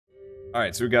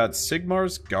Alright, so we got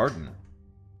Sigmar's Garden.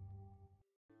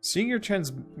 Seeing your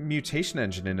transmutation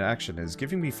engine in action is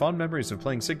giving me fond memories of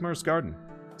playing Sigmar's Garden.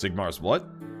 Sigmar's what?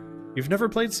 You've never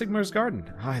played Sigmar's Garden?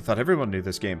 I thought everyone knew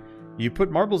this game. You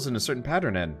put marbles in a certain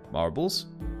pattern and... Marbles?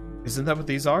 Isn't that what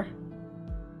these are?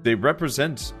 They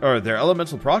represent... they're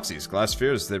elemental proxies, glass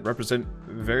spheres that represent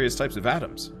various types of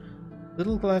atoms.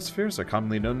 Little glass spheres are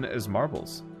commonly known as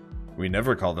marbles. We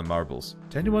never call them marbles.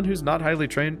 To anyone who's not highly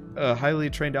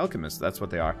trained alchemist, that's what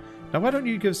they are. Now why don't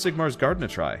you give Sigmar's Garden a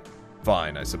try?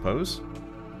 Fine, I suppose.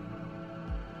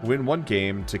 Win one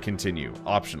game to continue.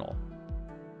 Optional.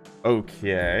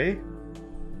 Okay.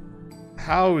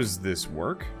 How does this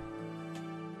work?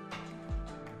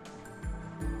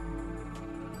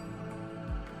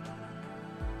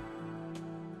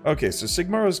 Okay, so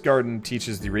Sigmar's Garden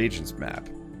teaches the reagents map.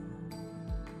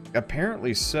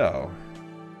 Apparently so.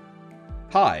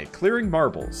 Hi, clearing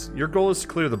marbles. Your goal is to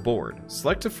clear the board.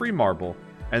 Select a free marble,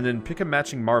 and then pick a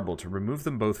matching marble to remove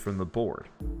them both from the board.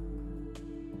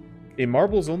 A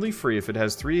marble is only free if it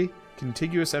has 3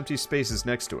 contiguous empty spaces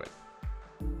next to it.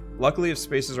 Luckily, if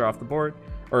spaces are off the board,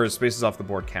 or spaces off the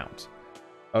board count.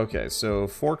 Okay, so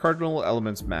 4 cardinal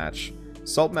elements match.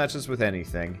 Salt matches with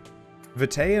anything.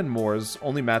 Vitae and Moors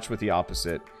only match with the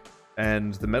opposite.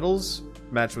 And the metals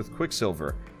match with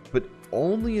Quicksilver, but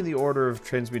only in the order of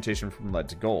transmutation from lead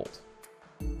to gold.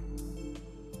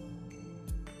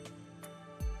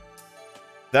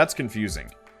 That's confusing.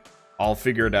 I'll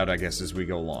figure it out, I guess, as we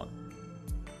go along.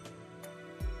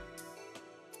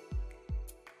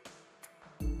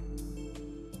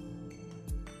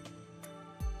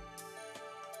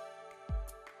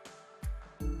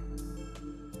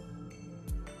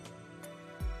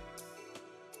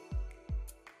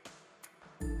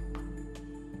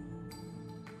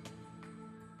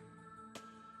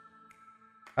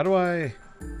 How do I...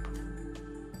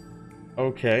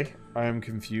 Okay, I am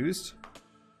confused.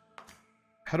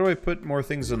 How do I put more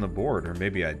things on the board? Or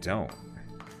maybe I don't.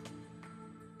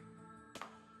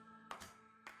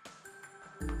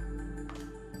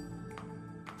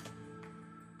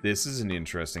 This is an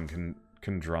interesting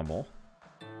condrummel.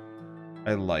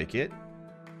 I like it.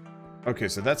 Okay,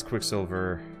 so that's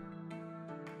Quicksilver.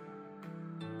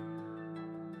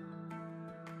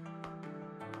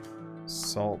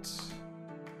 Salt.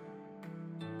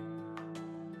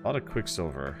 A lot of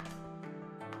Quicksilver.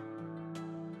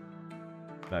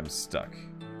 I'm stuck.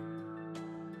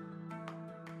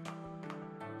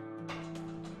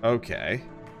 Okay.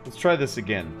 Let's try this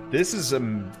again. This is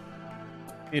an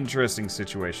interesting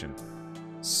situation.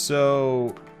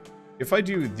 So, if I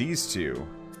do these two...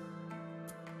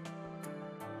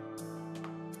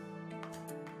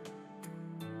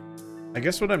 I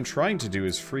guess what I'm trying to do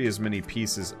is free as many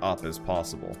pieces up as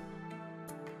possible.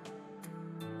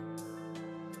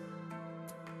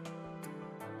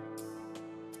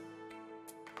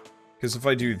 Because if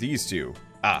I do these two...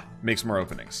 makes more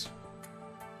openings.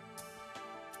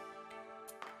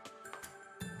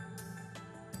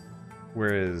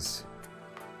 Whereas...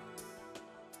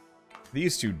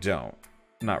 these two don't.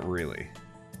 Not really.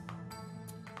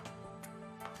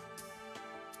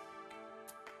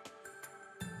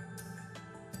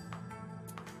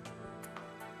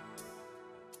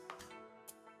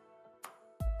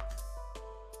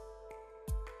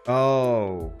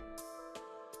 Oh...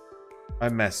 I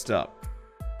messed up.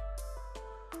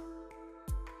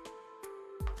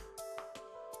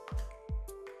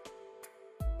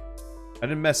 I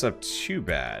didn't mess up too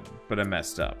bad, but I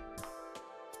messed up.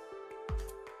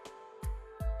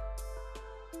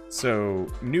 So,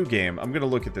 new game, I'm gonna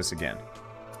look at this again.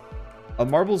 A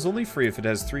marble is only free if it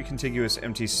has 3 contiguous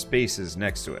empty spaces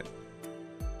next to it.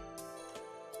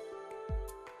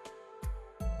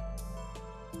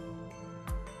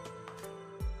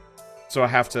 So I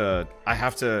have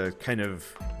to kind of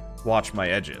watch my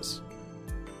edges.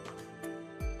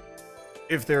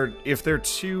 If they're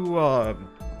too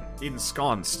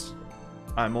ensconced,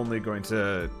 I'm only going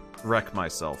to wreck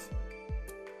myself.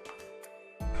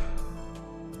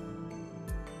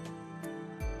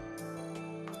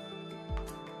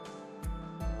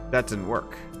 That didn't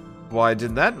work. Why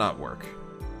did that not work?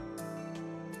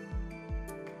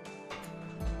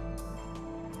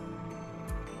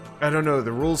 I don't know,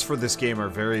 the rules for this game are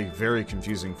very, very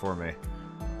confusing for me.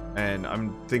 And I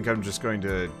think I'm just going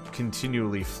to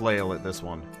continually flail at this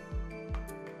one.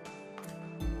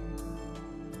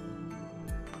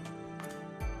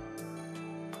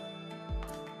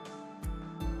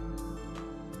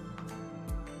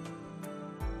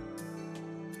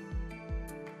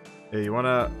 Yeah, you want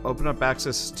to open up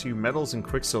access to metals and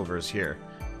quicksilvers here.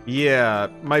 Yeah,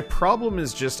 my problem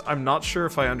is just I'm not sure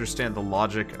if I understand the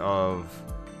logic of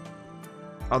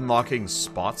unlocking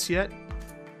spots yet.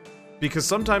 Because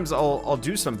sometimes I'll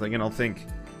do something and I'll think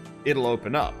it'll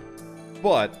open up.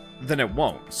 But then it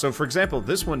won't. So for example,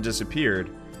 this one disappeared,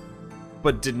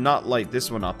 but did not light this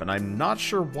one up, and I'm not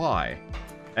sure why.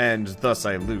 And thus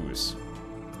I lose.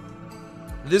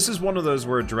 This is one of those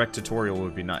where a direct tutorial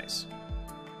would be nice.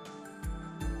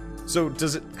 So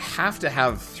does it have to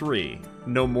have 3?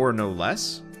 No more, no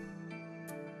less?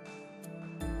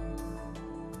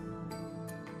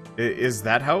 Is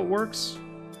that how it works?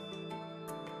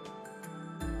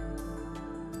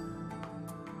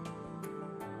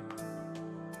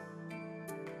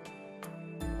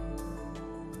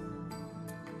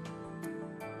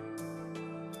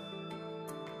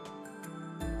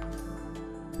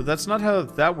 But that's not how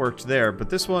that worked there, but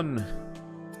this one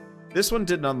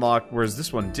didn't unlock, whereas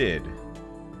this one did.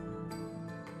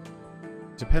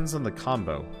 Depends on the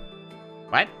combo.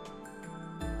 What?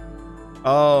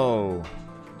 Oh.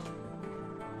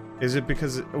 Is it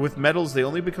because with metals they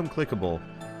only become clickable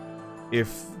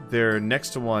if they're next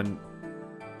to one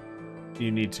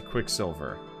you need to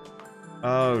Quicksilver?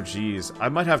 Oh, geez. I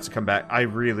might have to come back. I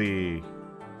really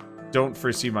don't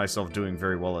foresee myself doing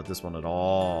very well at this one at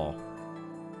all.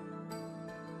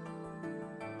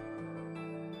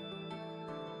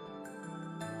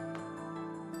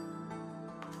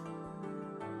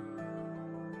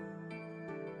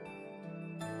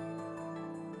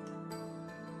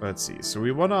 Let's see. So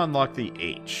we want to unlock the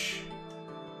H.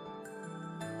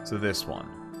 So this one.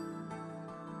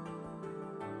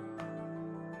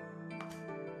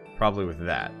 Probably with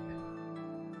that.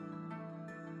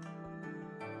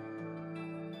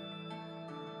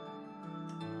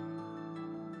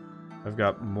 I've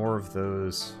got more of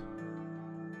those.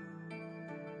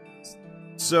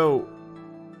 So,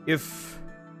 if...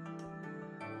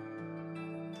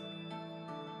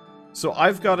 So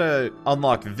I've got to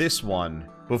unlock this one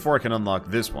before I can unlock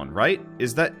this one, right?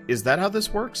 Is that how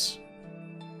this works?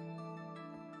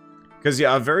 Because,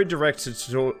 yeah, a very direct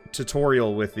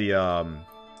tutorial with the,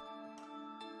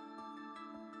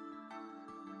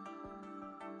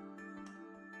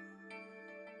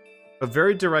 A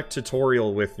very direct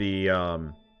tutorial with the,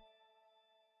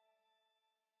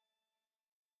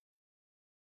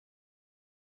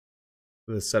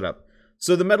 the setup.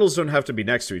 So the metals don't have to be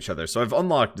next to each other, so I've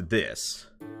unlocked this.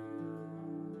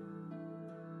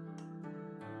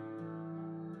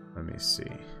 Let me see.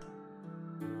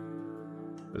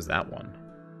 There's that one.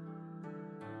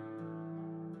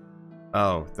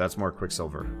 Oh, that's more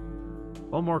Quicksilver.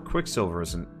 Well, more Quicksilver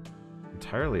isn't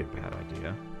entirely a bad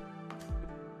idea.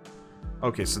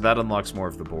 Okay, so that unlocks more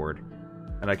of the board.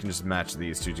 And I can just match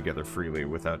these two together freely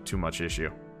without too much issue.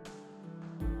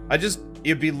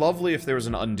 It'd be lovely if there was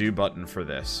an undo button for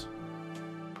this.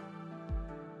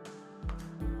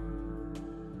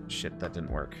 Shit, that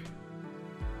didn't work.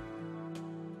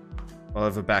 I'll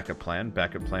have a backup plan.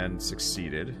 Backup plan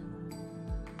succeeded.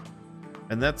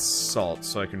 And that's salt,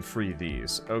 so I can free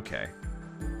these. Okay.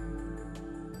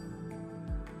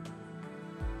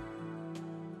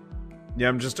 Yeah,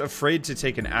 I'm just afraid to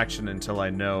take an action until I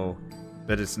know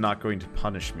that it's not going to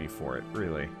punish me for it,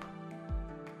 really.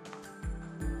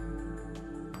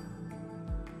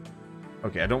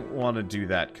 Okay, I don't want to do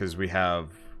that because we have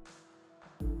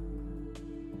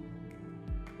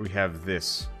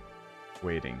this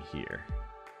waiting here.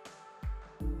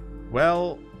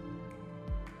 Well,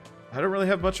 I don't really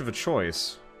have much of a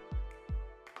choice.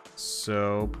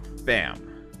 So,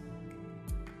 bam.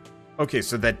 Okay,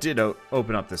 so that did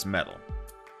open up this metal,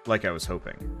 like I was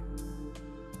hoping.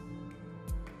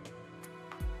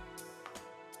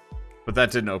 But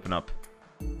that didn't open up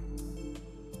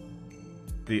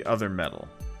the other metal.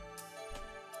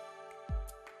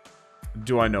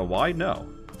 Do I know why? No.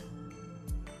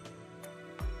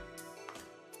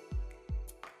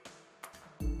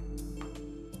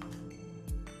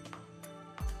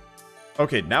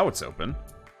 Okay, now it's open.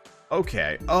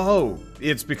 Okay. Oh,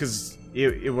 it's because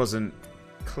it wasn't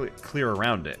clear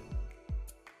around it.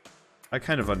 I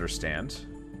kind of understand.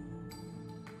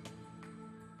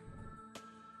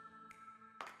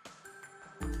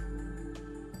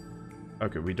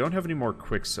 Okay, we don't have any more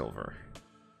Quicksilver.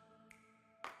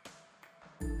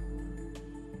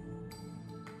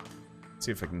 Let's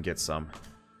see if I can get some.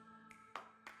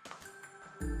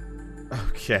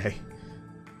 Okay.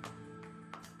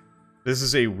 This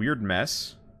is a weird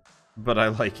mess, but I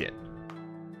like it.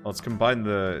 Let's combine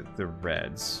the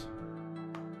reds.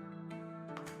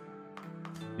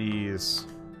 These.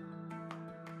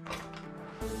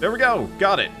 There we go!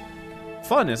 Got it!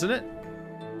 Fun, isn't it?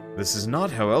 This is not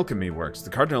how alchemy works.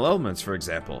 The cardinal elements, for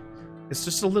example. It's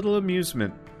just a little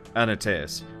amusement.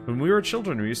 Anataeus. When we were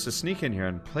children, we used to sneak in here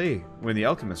and play when the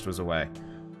Alchemist was away.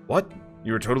 What?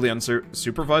 You were totally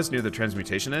unsupervised near the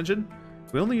transmutation engine?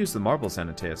 We only use the marbles,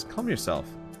 Anataeus. Calm yourself.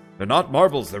 They're not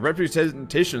marbles. They're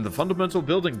representation of the fundamental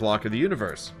building block of the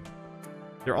universe.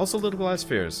 They're also little glass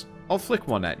spheres. I'll flick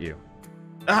one at you.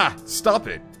 Ah! Stop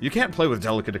it! You can't play with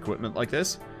delicate equipment like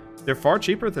this. They're far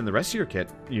cheaper than the rest of your kit,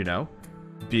 you know.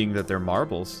 Being that they're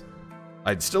marbles.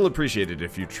 I'd still appreciate it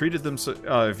if you treated them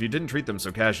if you didn't treat them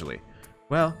so casually.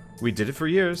 Well, we did it for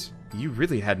years. You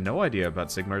really had no idea about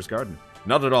Sigmar's garden.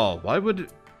 Not at all. Why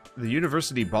would the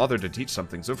university bother to teach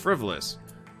something so frivolous?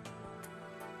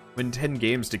 Win 10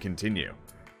 games to continue.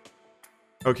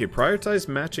 Okay, prioritize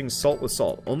matching salt with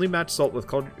salt. Only match salt with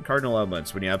cardinal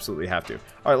elements when you absolutely have to.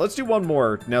 Alright, let's do one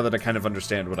more now that I kind of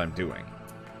understand what I'm doing.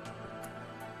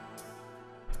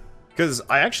 Because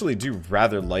I actually do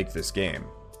rather like this game.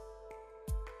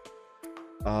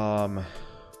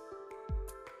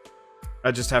 I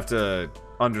just have to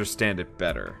understand it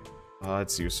better.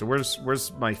 Let's see. So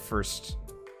where's my first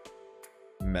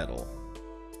medal?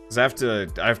 Because I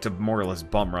have to more or less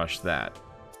bum rush that.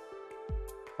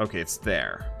 Okay, it's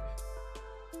there.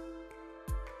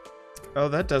 Oh,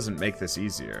 that doesn't make this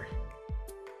easier.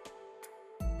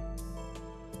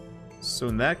 So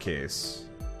in that case,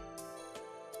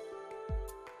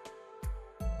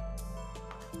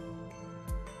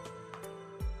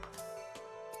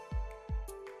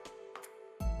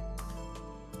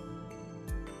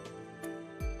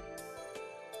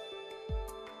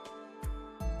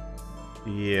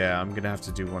 yeah, I'm gonna have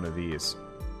to do one of these.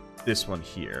 This one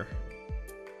here.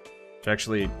 Which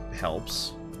actually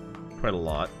helps quite a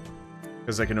lot.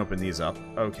 Because I can open these up.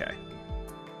 Okay.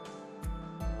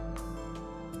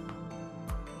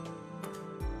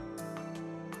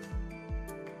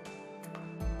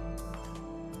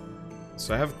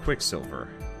 So I have Quicksilver.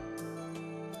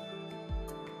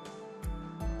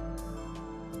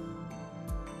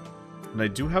 And I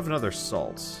do have another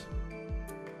salt.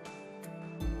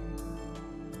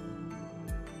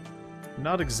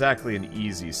 Not exactly an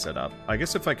easy setup. I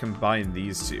guess if I combine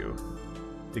these two,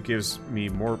 it gives me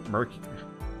more mercury.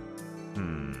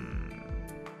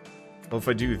 Well, if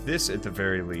I do this at the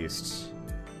very least.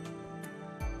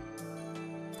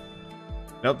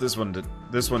 Nope, this one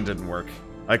didn't work.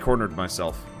 I cornered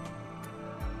myself.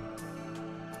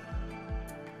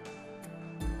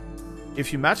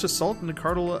 If you match a salt and a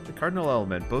cardinal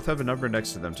element, both have a number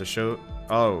next to them to show.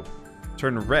 Oh,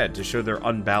 turn red to show they're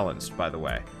unbalanced. By the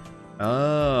way.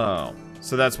 Oh,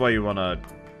 so that's why you want to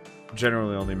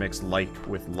generally only mix like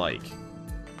with like,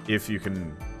 if you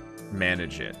can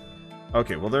manage it.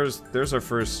 Okay, well there's our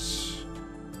first.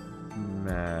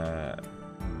 Let's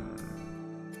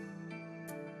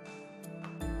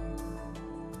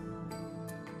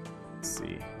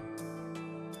see.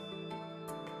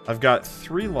 I've got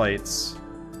 3 lights.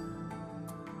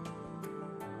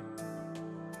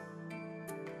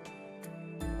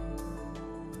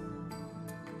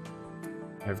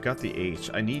 I've got the H.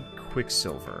 I need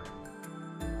Quicksilver.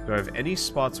 Do I have any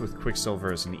spots with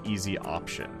Quicksilver as an easy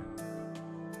option?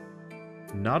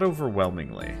 Not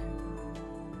overwhelmingly.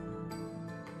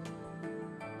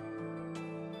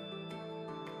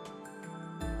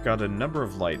 Got a number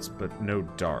of lights, but no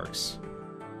darks.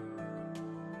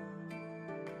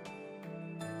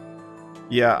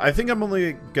 Yeah, I think I'm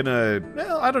only gonna...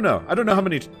 Well, I don't know. I don't know how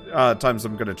many times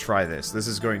I'm gonna try this. This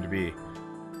is going to be...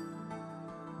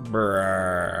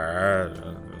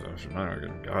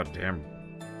 Goddamn.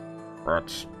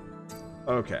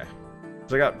 Okay.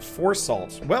 So I got 4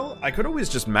 salts. Well, I could always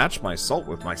just match my salt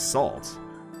with my salt.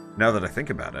 Now that I think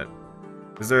about it.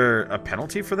 Is there a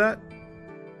penalty for that?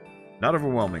 Not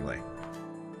overwhelmingly.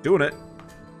 Doing it.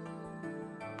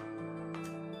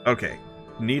 Okay.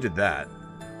 Needed that.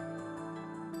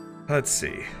 Let's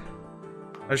see.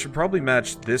 I should probably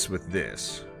match this with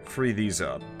this. Free these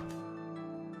up.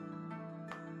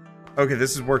 Okay,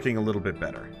 this is working a little bit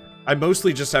better. I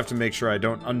mostly just have to make sure I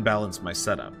don't unbalance my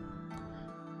setup.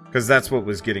 Because that's what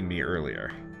was getting me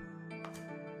earlier.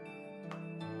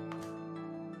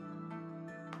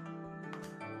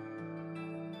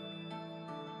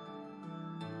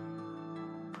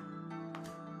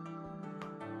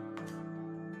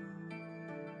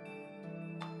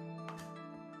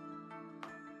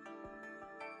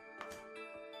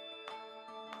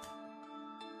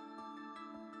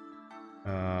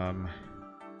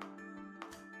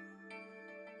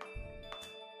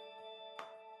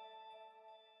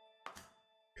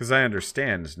 Because I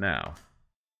understand now.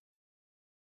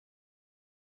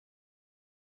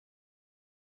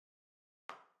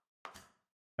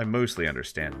 I mostly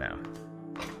understand now.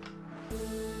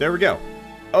 There we go.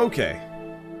 Okay.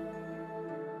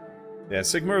 Yeah,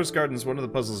 Sigmar's Garden's one of the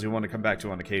puzzles you want to come back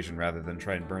to on occasion rather than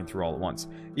try and burn through all at once.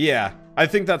 Yeah, I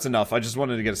think that's enough. I just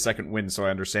wanted to get a second wind so I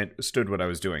understood what I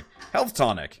was doing. Health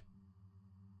tonic!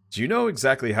 Do you know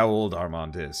exactly how old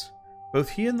Armand is? Both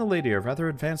he and the lady are rather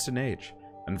advanced in age,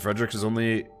 and Frederick is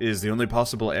the only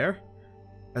possible heir?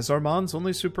 As Armand's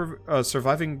only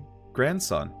surviving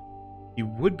grandson, he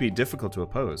would be difficult to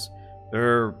oppose.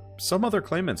 There are some other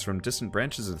claimants from distant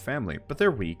branches of the family, but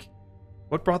they're weak.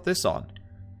 What brought this on?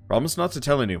 Promise not to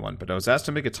tell anyone, but I was asked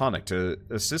to make a tonic to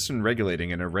assist in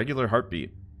regulating an irregular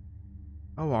heartbeat.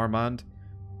 Oh, Armand.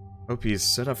 Hope he's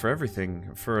set up for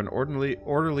everything, for an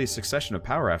orderly succession of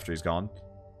power after he's gone.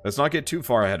 Let's not get too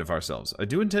far ahead of ourselves. I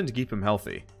do intend to keep him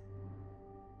healthy.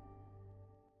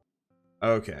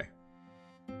 Okay.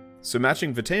 So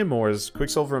matching Vitae Moors,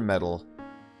 Quicksilver, and Metal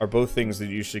are both things that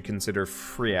you should consider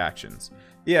free actions.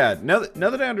 Yeah, now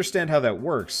that I understand how that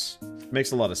works, it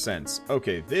makes a lot of sense.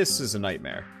 Okay, this is a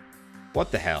nightmare. What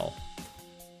the hell?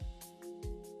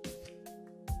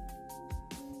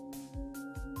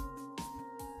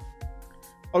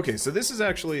 Okay, so this is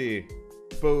actually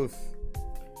both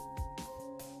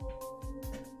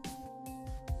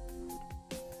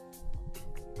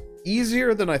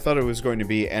easier than I thought it was going to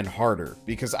be and harder,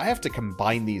 because I have to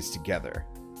combine these together.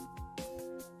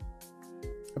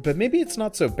 But maybe it's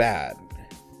not so bad.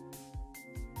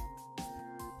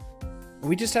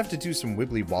 We just have to do some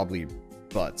wibbly-wobbly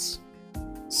butts.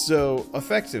 So,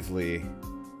 effectively,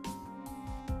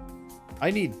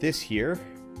 I need this here.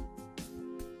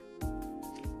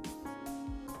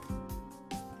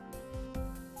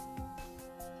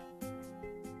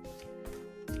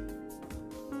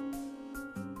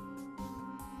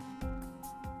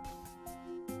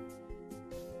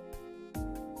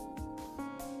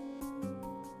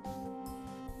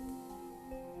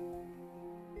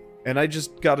 And I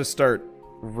just gotta start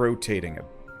rotating a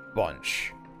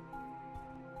bunch.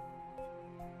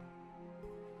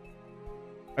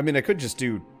 I mean, I could just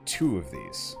do 2 of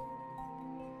these.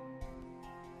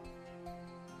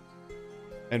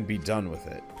 And be done with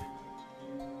it.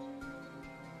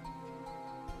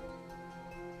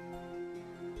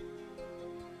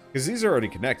 Because these are already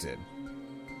connected.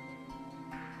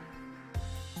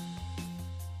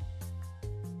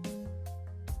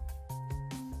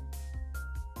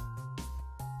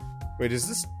 Wait, is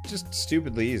this just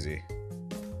stupidly easy?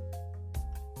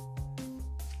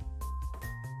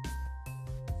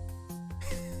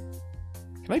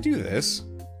 Can I do this?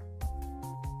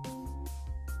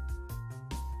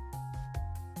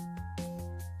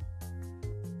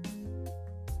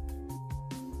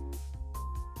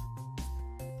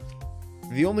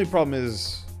 The only problem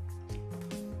is,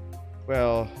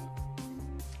 well,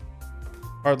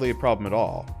 hardly a problem at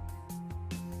all.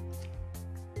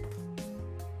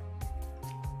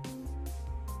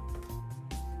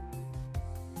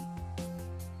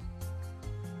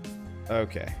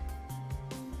 Okay.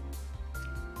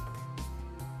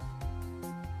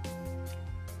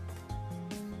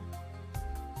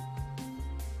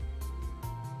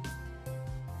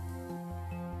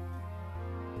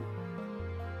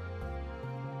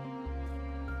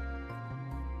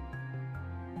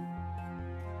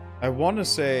 I want to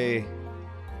say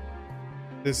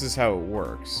this is how it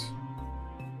works.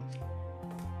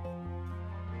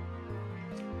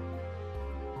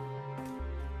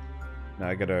 Now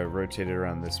I gotta rotate it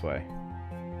around this way.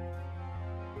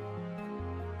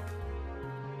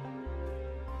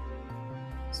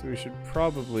 So we should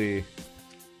probably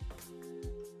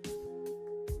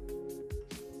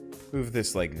move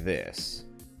this like this.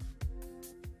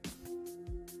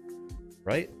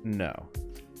 Right? No.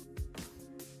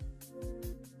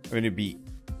 I mean, it'd be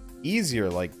easier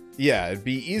like... Yeah, it'd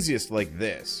be easiest like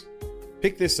this.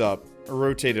 Pick this up,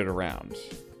 rotate it around.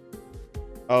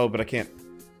 Oh, but I can't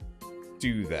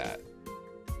do that.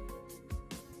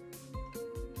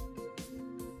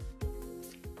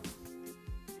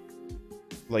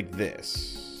 Like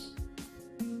this.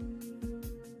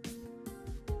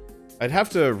 I'd have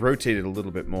to rotate it a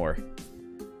little bit more.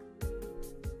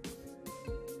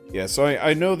 Yeah, so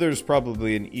I know there's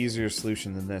probably an easier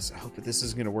solution than this. Oh, but this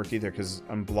isn't going to work either because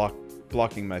I'm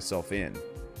blocking myself in.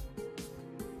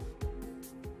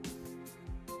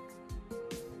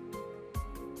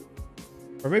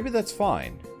 Or maybe that's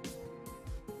fine.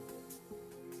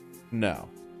 No.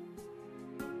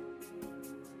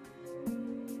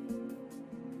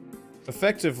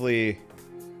 Effectively,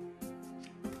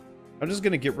 I'm just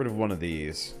going to get rid of one of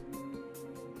these.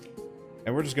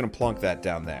 And we're just going to plonk that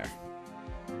down there.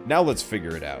 Now let's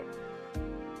figure it out.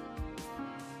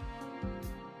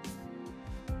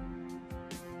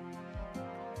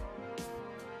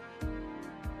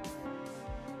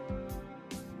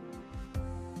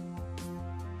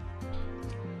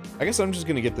 I guess I'm just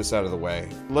gonna get this out of the way.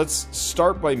 Let's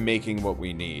start by making what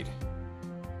we need.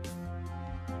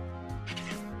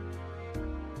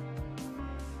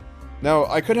 Now,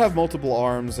 I could have multiple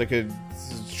arms, I could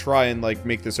try and, like,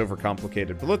 make this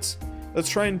overcomplicated, but let's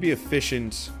try and be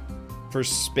efficient for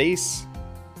space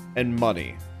and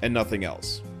money, and nothing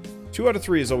else. 2 out of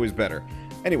 3 is always better.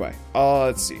 Anyway,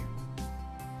 let's see.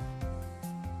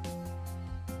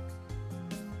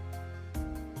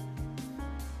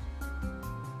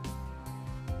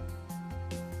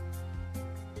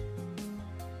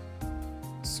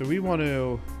 So we want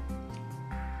to,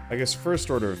 I guess,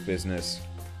 first order of business.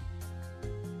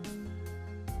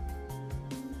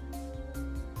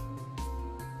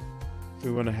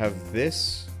 We want to have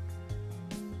this.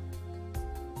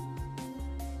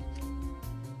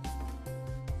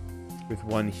 With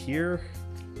one here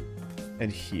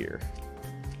and here.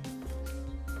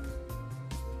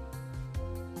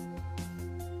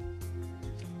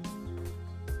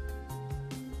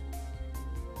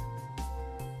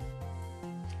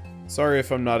 Sorry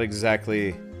if I'm not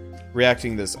exactly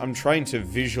reacting this. I'm trying to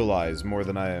visualize more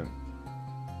than I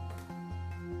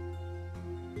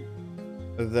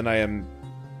am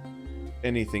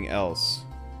anything else.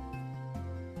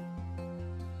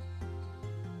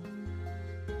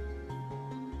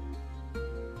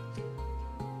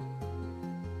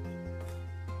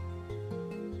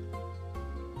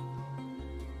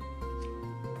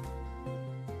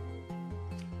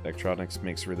 Zachtronics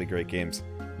makes really great games.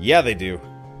 Yeah, they do.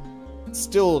 It's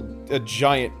still a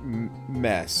giant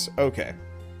mess. Okay.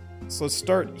 So let's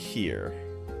start here.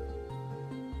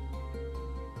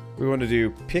 We want to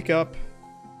do pick up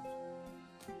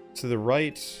to the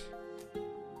right.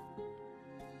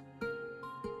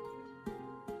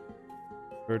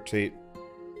 Rotate.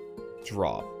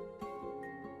 Drop.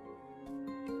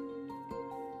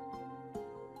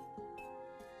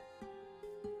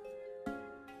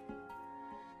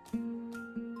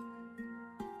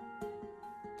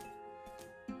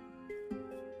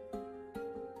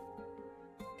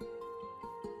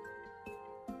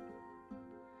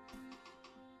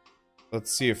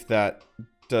 Let's see if that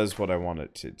does what I want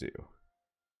it to do.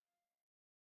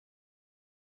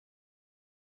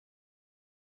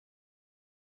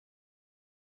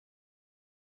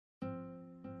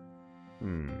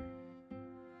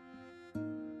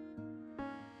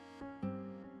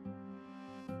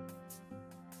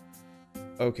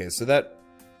 Okay, so that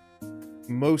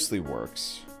mostly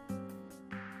works.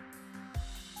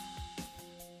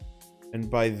 And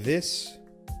by this,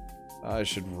 I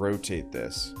should rotate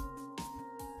this.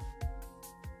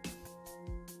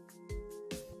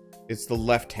 It's the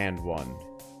left-hand one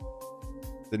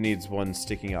that needs one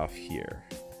sticking off here.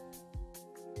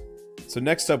 So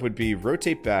next up would be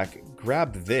rotate back,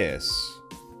 grab this,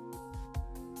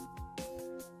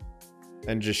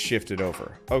 and just shift it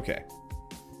over. Okay.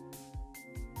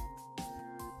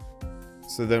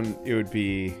 So then it would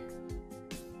be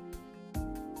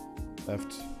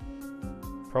left,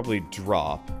 probably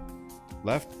drop,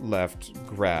 left, left,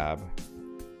 grab,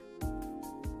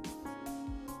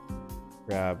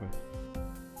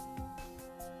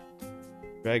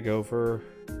 drag over,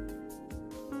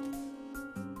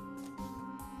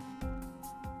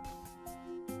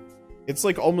 it's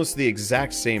like almost the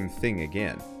exact same thing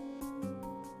again.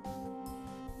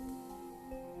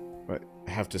 But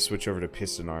I have to switch over to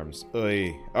piston arms.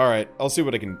 Oy. All right, I'll see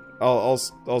what I can.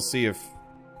 I'll see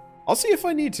if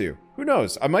I need to. Who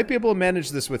knows? I might be able to manage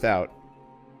this without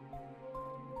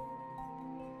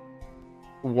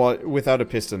a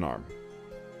piston arm.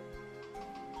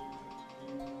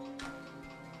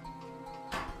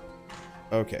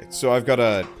 Okay, so I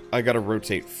gotta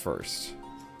rotate first.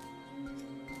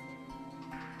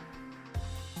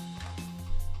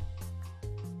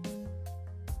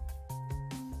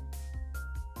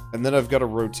 And then I've got to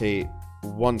rotate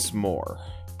once more.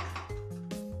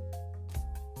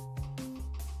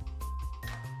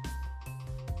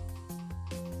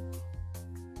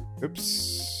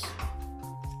 Oops.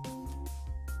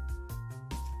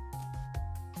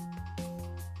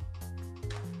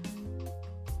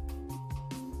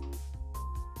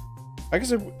 I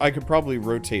guess I could probably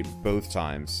rotate both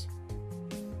times.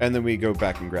 And then we go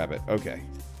back and grab it. Okay.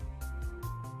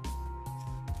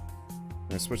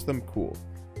 Can I switch them? Cool.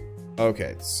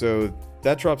 Okay, so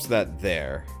that drops that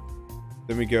there.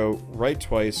 Then we go right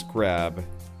twice, grab,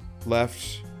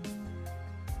 left.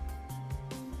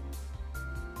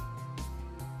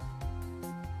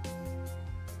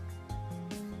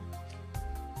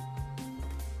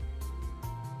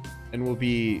 And we'll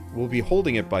be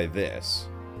holding it by this.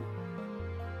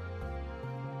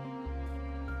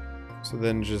 So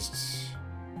then just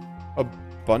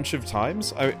bunch of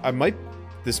times. I might...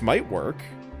 This might work.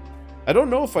 I don't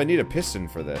know if I need a piston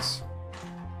for this.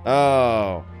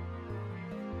 Oh.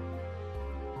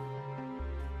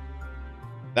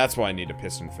 That's why I need a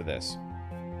piston for this.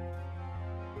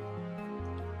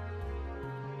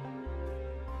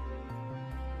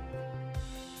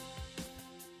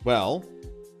 Well,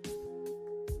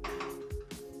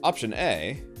 option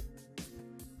A.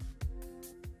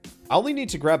 I only need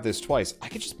to grab this twice. I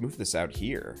could just move this out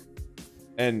here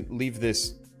and leave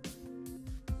this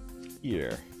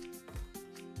here.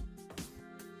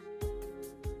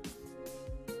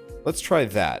 Let's try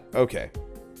that. Okay.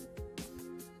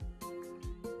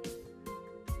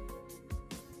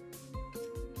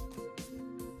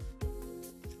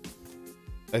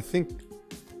 I think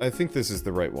this is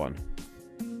the right one.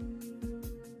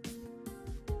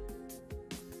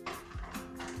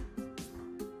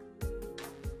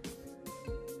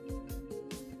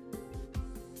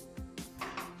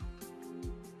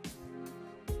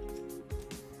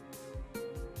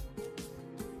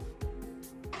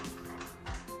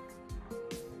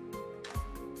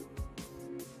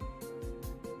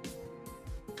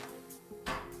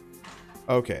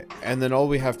 Okay, and then all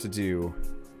we have to do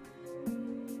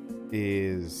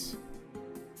is...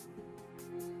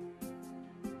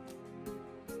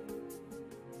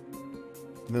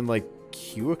 And then, like,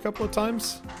 Q a couple of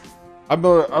times? I'm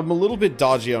a little bit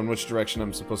dodgy on which direction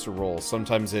I'm supposed to roll.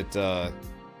 Sometimes it,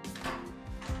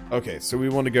 Okay, so we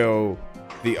want to go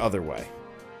the other way.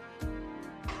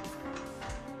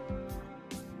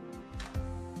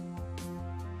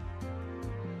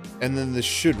 And then this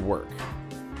should work.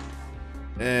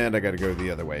 And I gotta go the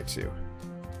other way, too.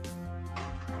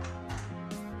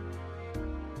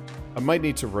 I might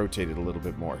need to rotate it a little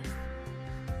bit more.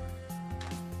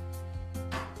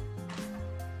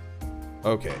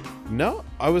 Okay. No,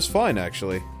 I was fine,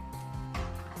 actually.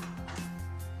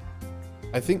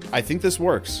 I think this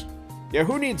works. Yeah,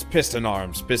 who needs piston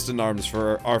arms? Piston arms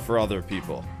are for other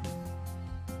people.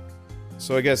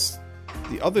 So I guess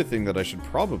the other thing that I should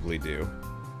probably do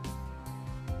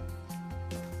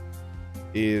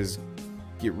is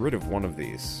get rid of one of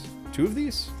these. Two of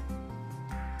these?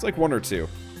 It's like one or two.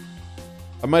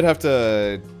 I might have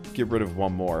to get rid of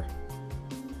one more.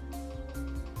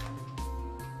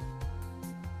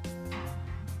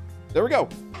 There we go.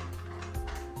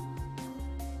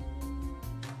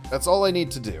 That's all I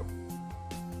need to do.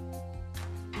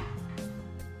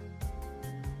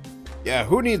 Yeah,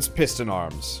 who needs piston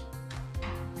arms?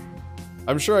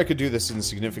 I'm sure I could do this in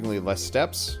significantly less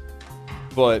steps,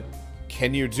 but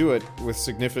can you do it with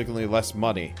significantly less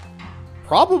money?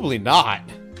 Probably not.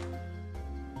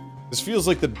 This feels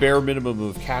like the bare minimum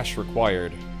of cash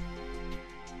required.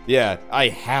 Yeah, I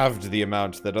halved the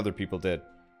amount that other people did.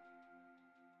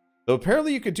 Though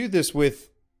apparently you could do this with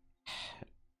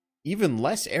even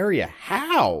less area.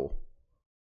 How?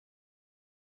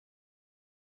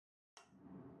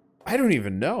 I don't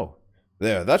even know.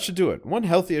 There, that should do it. One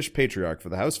healthy-ish patriarch for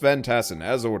the House Van Tassen,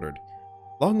 as ordered.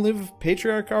 Long live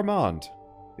Patriarch Armand.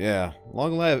 Yeah,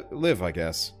 long live, I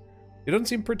guess. He doesn't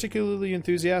seem particularly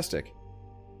enthusiastic.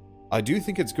 I do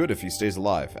think it's good if he stays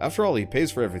alive. After all, he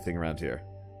pays for everything around here.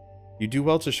 You do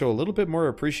well to show a little bit more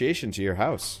appreciation to your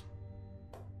house.